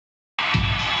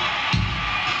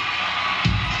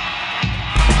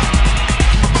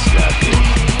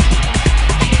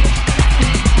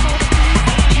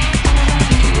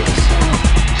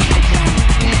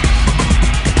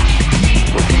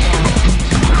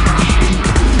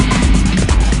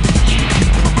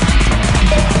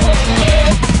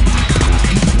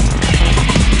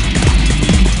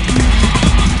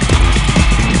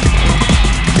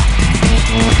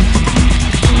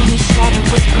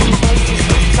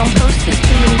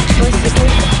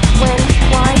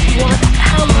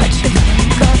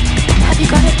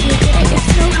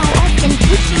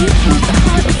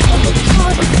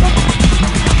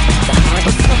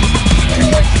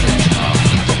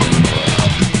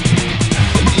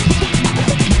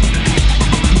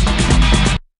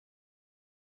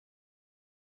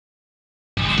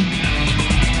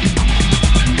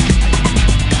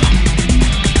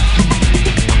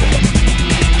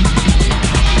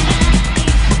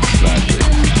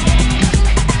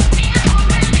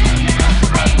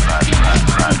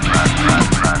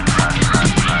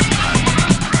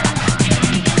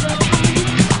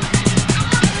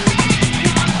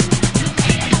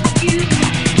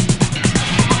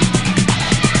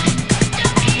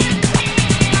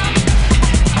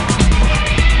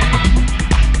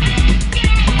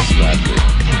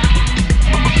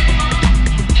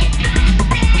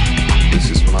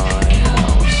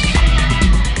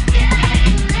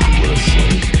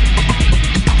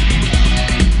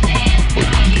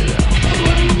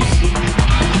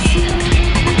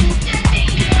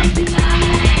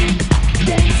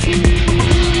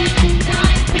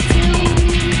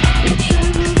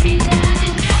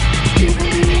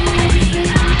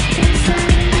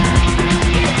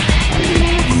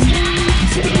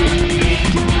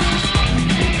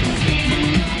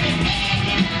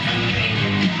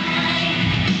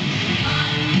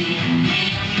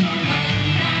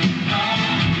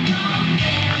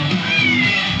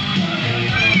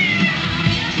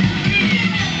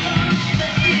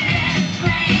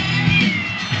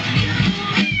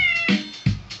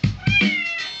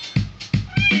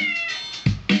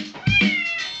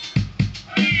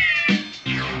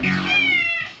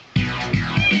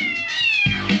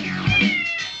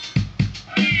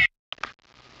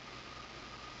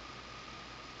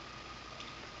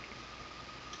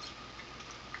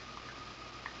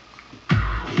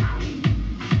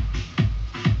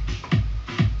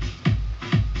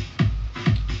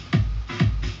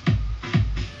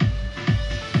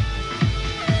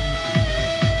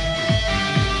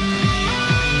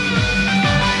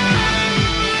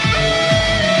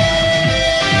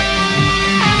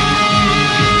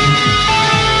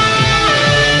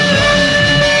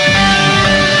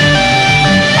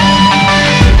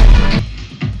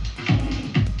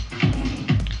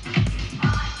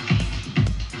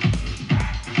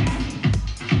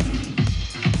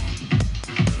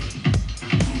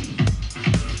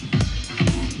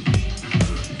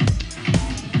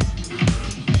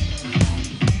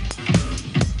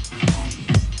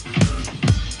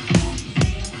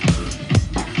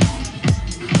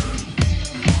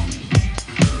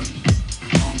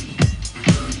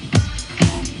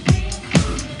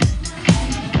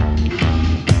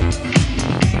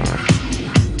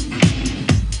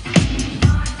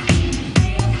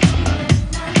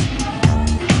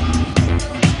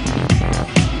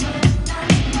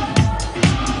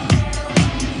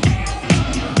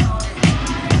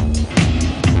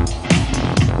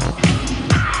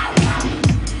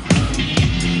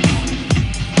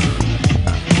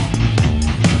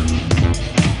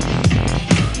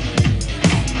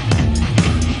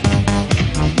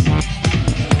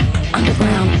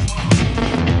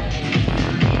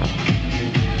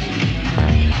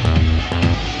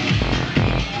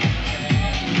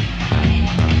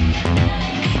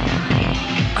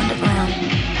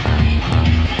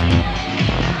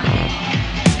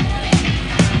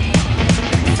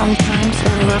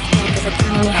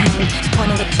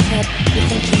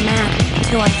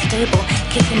too unstable,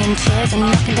 kicking in chairs and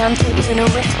knocking down tables in a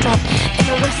restaurant in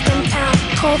a western town.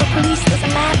 Call the police, there's a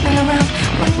madman around,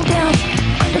 running down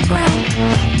underground,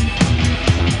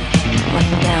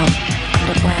 running down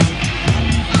underground.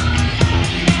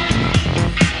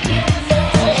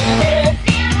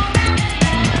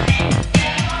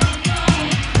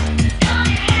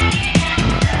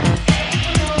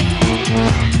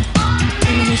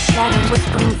 Shadow,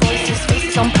 whispering voices,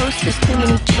 faces on posters, too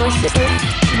many choices.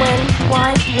 When,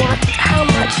 why, what, how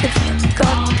much have you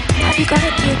got? Have you got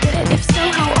it? Do you get it? If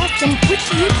so, how often? Which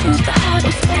do you choose? The hard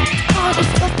or soft? Hard or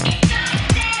soft?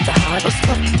 The hard or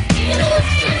soft?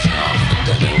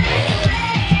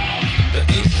 The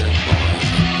Eastern boys,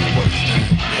 the Western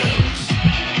girls,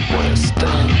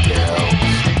 Western girls.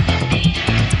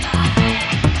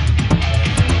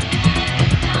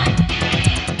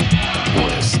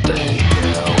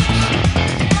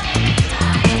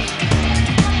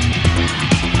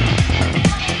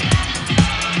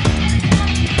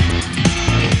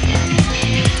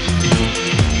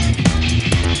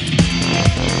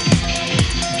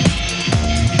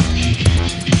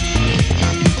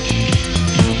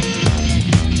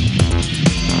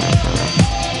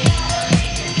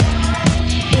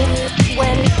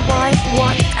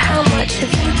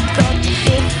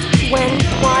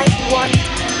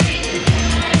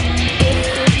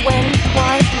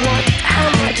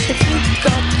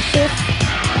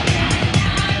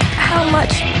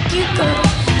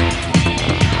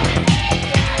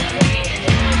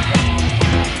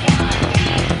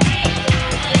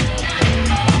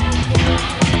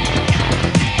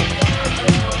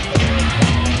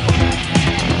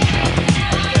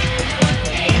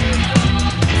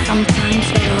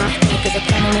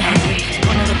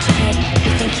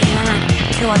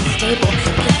 Unstable,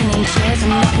 kicking in chairs and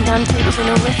knocking down tables in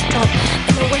a restaurant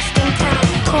in a western town.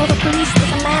 Call the police,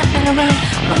 there's a madman around,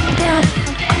 running down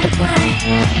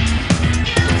underground.